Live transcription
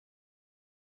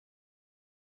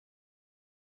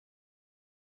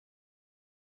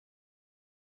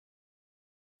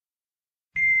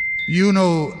You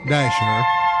know Dasher,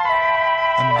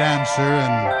 and Dancer,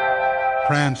 and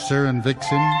Prancer, and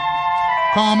Vixen,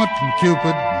 Comet, and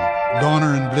Cupid, and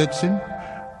Donner, and Blitzen.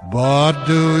 But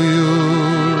do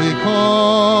you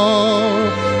recall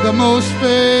the most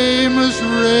famous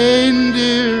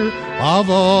reindeer of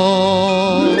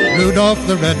all? Rudolph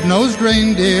the red-nosed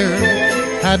reindeer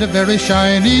had a very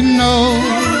shiny nose,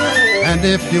 and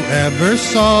if you ever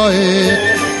saw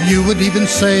it, you would even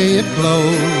say it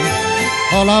glowed.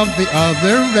 All of the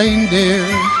other reindeer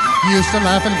used to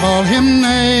laugh and call him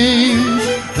names.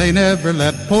 They never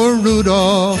let poor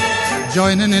Rudolph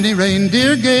join in any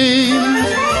reindeer games.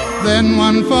 Then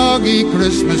one foggy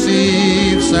Christmas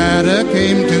Eve, Santa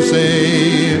came to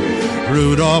say,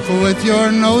 Rudolph, with your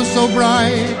nose so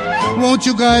bright, won't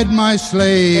you guide my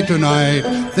sleigh tonight?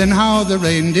 Then how the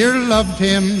reindeer loved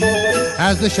him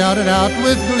as they shouted out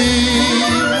with glee,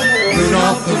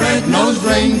 Rudolph the red-nosed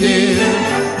reindeer,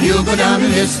 you'll go down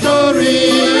in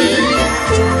history.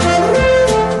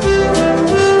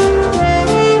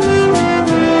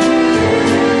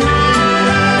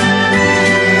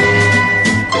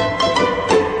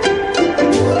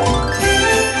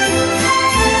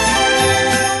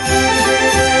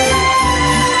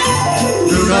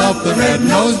 Rudolph the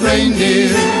red-nosed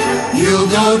reindeer, you'll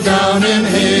go down in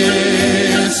history.